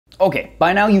Okay,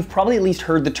 by now you've probably at least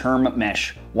heard the term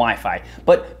Mesh Wi-Fi,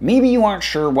 but maybe you aren't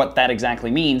sure what that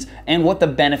exactly means and what the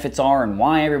benefits are and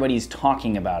why everybody's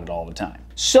talking about it all the time.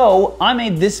 So I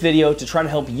made this video to try to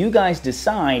help you guys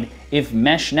decide if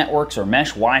mesh networks or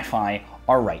mesh Wi-Fi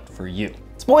are right for you.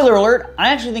 Spoiler alert, I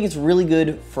actually think it's really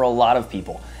good for a lot of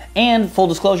people. And full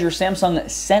disclosure, Samsung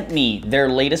sent me their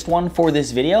latest one for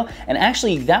this video, and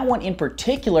actually that one in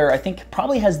particular I think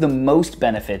probably has the most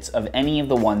benefits of any of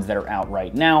the ones that are out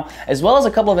right now, as well as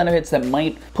a couple of benefits that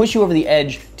might push you over the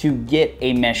edge to get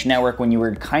a mesh network when you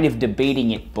were kind of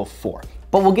debating it before.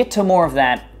 But we'll get to more of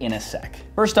that in a sec.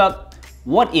 First up,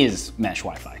 what is mesh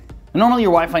Wi-Fi? Normally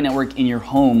your Wi-Fi network in your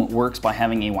home works by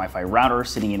having a Wi-Fi router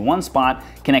sitting in one spot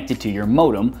connected to your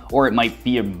modem, or it might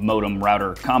be a modem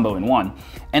router combo in one,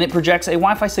 and it projects a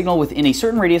Wi-Fi signal within a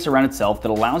certain radius around itself that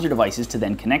allows your devices to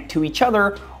then connect to each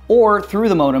other or through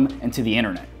the modem and to the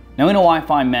internet. Now in a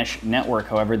Wi-Fi mesh network,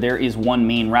 however, there is one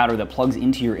main router that plugs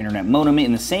into your internet modem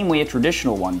in the same way a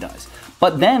traditional one does.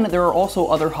 But then there are also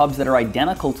other hubs that are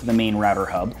identical to the main router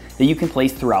hub that you can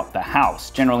place throughout the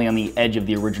house, generally on the edge of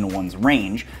the original one's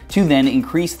range, to then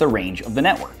increase the range of the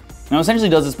network. Now it essentially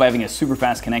does this by having a super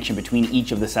fast connection between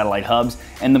each of the satellite hubs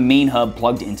and the main hub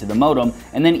plugged into the modem,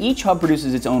 and then each hub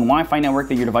produces its own Wi-Fi network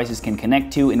that your devices can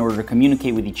connect to in order to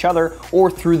communicate with each other or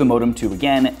through the modem to,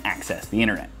 again, access the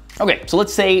internet. Okay, so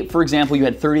let's say, for example, you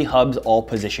had 30 hubs all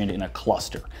positioned in a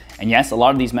cluster. And yes, a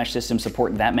lot of these mesh systems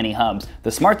support that many hubs. The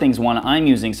SmartThings one I'm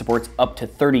using supports up to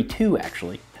 32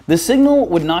 actually. The signal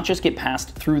would not just get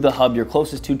passed through the hub you're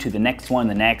closest to the next one,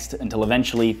 the next, until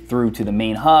eventually through to the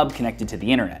main hub connected to the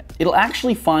internet. It'll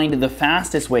actually find the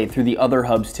fastest way through the other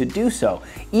hubs to do so,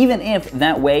 even if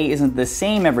that way isn't the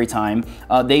same every time.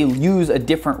 They use a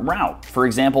different route. For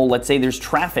example, let's say there's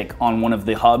traffic on one of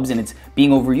the hubs and it's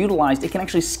being overutilized, it can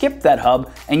actually skip that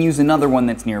hub and use another one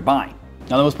that's nearby.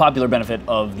 Now the most popular benefit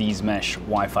of these mesh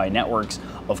Wi-Fi networks,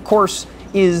 of course,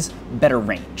 is better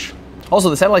range. Also,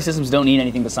 the satellite systems don't need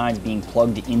anything besides being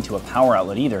plugged into a power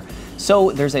outlet either, so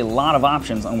there's a lot of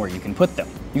options on where you can put them.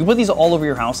 You can put these all over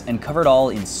your house and cover it all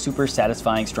in super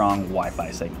satisfying strong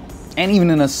Wi-Fi signal. And even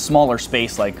in a smaller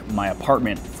space like my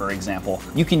apartment, for example,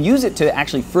 you can use it to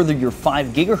actually further your 5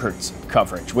 gigahertz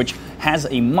coverage, which has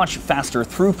a much faster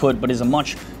throughput but is a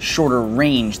much shorter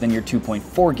range than your 2.4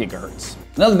 gigahertz.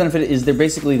 Another benefit is they're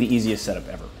basically the easiest setup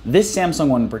ever. This Samsung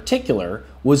one in particular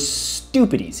was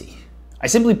stupid easy. I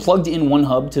simply plugged in one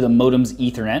hub to the modem's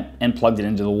Ethernet and plugged it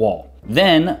into the wall.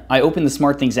 Then I opened the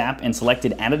SmartThings app and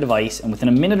selected Add a Device, and within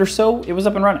a minute or so, it was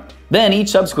up and running. Then each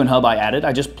subsequent hub I added,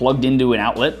 I just plugged into an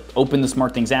outlet, opened the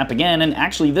SmartThings app again, and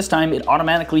actually this time it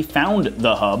automatically found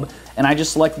the hub, and I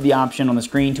just selected the option on the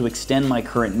screen to extend my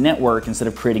current network instead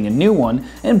of creating a new one,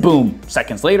 and boom,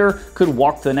 seconds later, could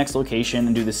walk to the next location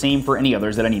and do the same for any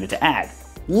others that I needed to add.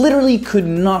 Literally could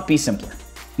not be simpler.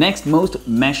 Next, most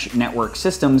mesh network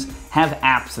systems have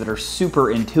apps that are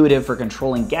super intuitive for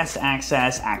controlling guest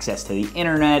access, access to the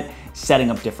internet, setting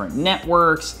up different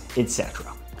networks,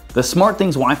 etc. The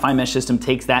SmartThings Wi-Fi mesh system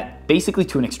takes that basically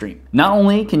to an extreme. Not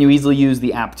only can you easily use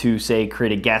the app to, say,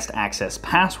 create a guest access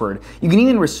password, you can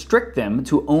even restrict them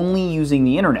to only using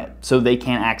the internet, so they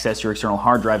can't access your external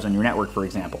hard drives on your network, for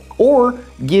example. Or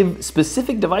give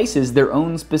specific devices their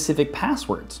own specific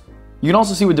passwords. You can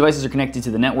also see what devices are connected to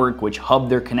the network, which hub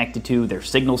they're connected to, their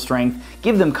signal strength,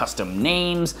 give them custom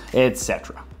names,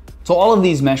 etc. So all of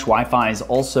these mesh Wi-Fis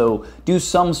also do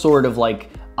some sort of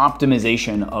like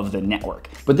optimization of the network.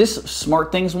 But this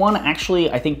SmartThings one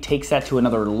actually, I think, takes that to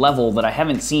another level that I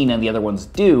haven't seen any other ones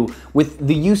do with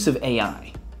the use of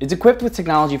AI. It's equipped with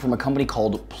technology from a company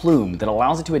called Plume that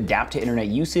allows it to adapt to internet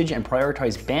usage and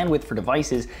prioritize bandwidth for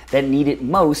devices that need it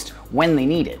most when they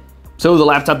need it. So the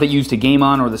laptop that you use to game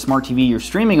on or the smart TV you're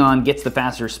streaming on gets the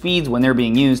faster speeds when they're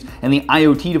being used, and the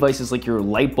IoT devices like your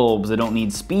light bulbs that don't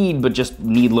need speed but just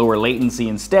need lower latency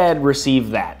instead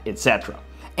receive that, etc.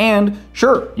 And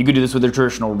sure, you could do this with a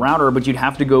traditional router, but you'd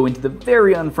have to go into the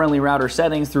very unfriendly router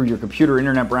settings through your computer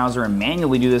internet browser and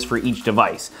manually do this for each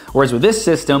device. Whereas with this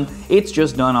system, it's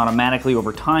just done automatically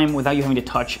over time without you having to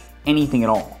touch anything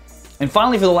at all. And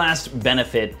finally, for the last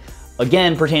benefit,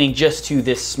 again, pertaining just to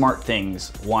this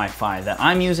SmartThings Wi-Fi that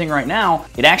I'm using right now,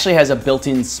 it actually has a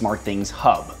built-in SmartThings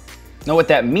hub. Now what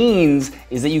that means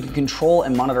is that you can control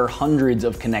and monitor hundreds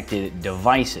of connected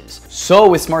devices. So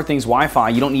with SmartThings Wi-Fi,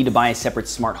 you don't need to buy a separate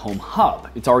smart home hub.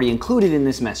 It's already included in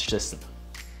this mesh system.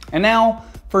 And now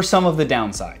for some of the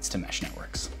downsides to mesh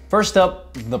networks. First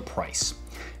up, the price.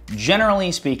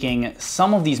 Generally speaking,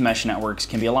 some of these mesh networks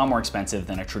can be a lot more expensive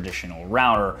than a traditional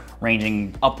router,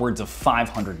 ranging upwards of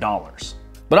 $500.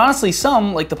 But honestly,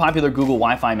 some, like the popular Google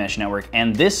Wi-Fi mesh network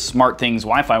and this SmartThings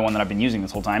Wi-Fi one that I've been using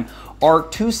this whole time, are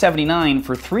 $279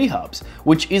 for 3 hubs,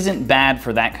 which isn't bad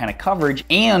for that kind of coverage.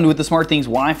 And with the SmartThings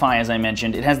Wi-Fi, as I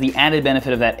mentioned, it has the added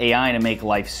benefit of that AI to make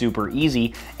life super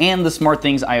easy, and the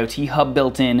SmartThings IoT hub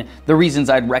built in, the reasons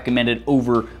I'd recommend it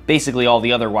over basically all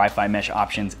the other Wi-Fi mesh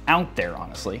options out there,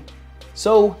 honestly.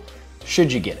 So,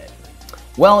 should you get it?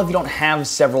 Well, if you don't have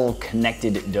several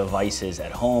connected devices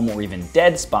at home or even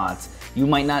dead spots, you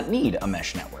might not need a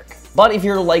mesh network. But if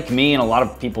you're like me and a lot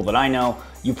of people that I know,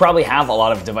 you probably have a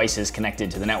lot of devices connected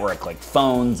to the network, like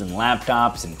phones and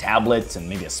laptops and tablets and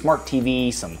maybe a smart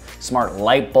TV, some smart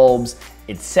light bulbs,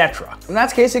 etc. In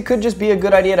that case, it could just be a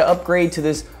good idea to upgrade to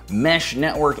this mesh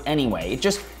network anyway. It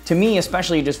just, to me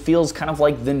especially, it just feels kind of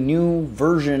like the new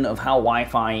version of how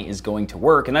Wi-Fi is going to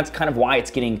work, and that's kind of why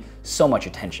it's getting so much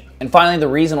attention. And finally, the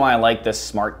reason why I like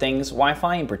this SmartThings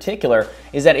Wi-Fi in particular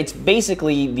is that it's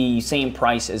basically the same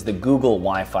price as the Google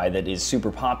Wi-Fi that is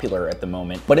super popular at the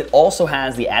moment, but it also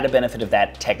has the added benefit of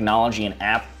that technology and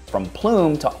app from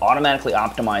Plume to automatically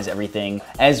optimize everything,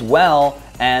 as well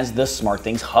as the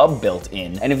SmartThings hub built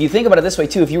in. And if you think about it this way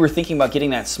too, if you were thinking about getting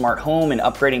that smart home and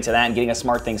upgrading to that and getting a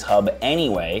SmartThings hub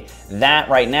anyway, that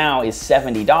right now is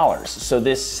 $70. So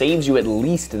this saves you at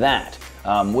least that,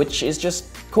 which is just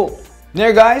cool.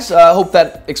 There guys, hope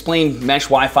that explained mesh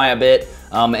Wi-Fi a bit.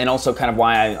 And also kind of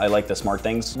why I like the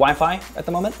SmartThings Wi-Fi at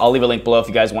the moment. I'll leave a link below if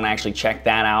you guys want to actually check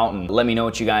that out and let me know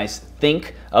what you guys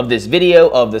think of this video,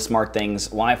 of the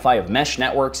SmartThings Wi-Fi, of mesh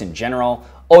networks in general.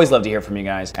 Always love to hear from you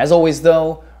guys. As always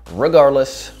though,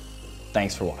 regardless,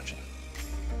 thanks for watching.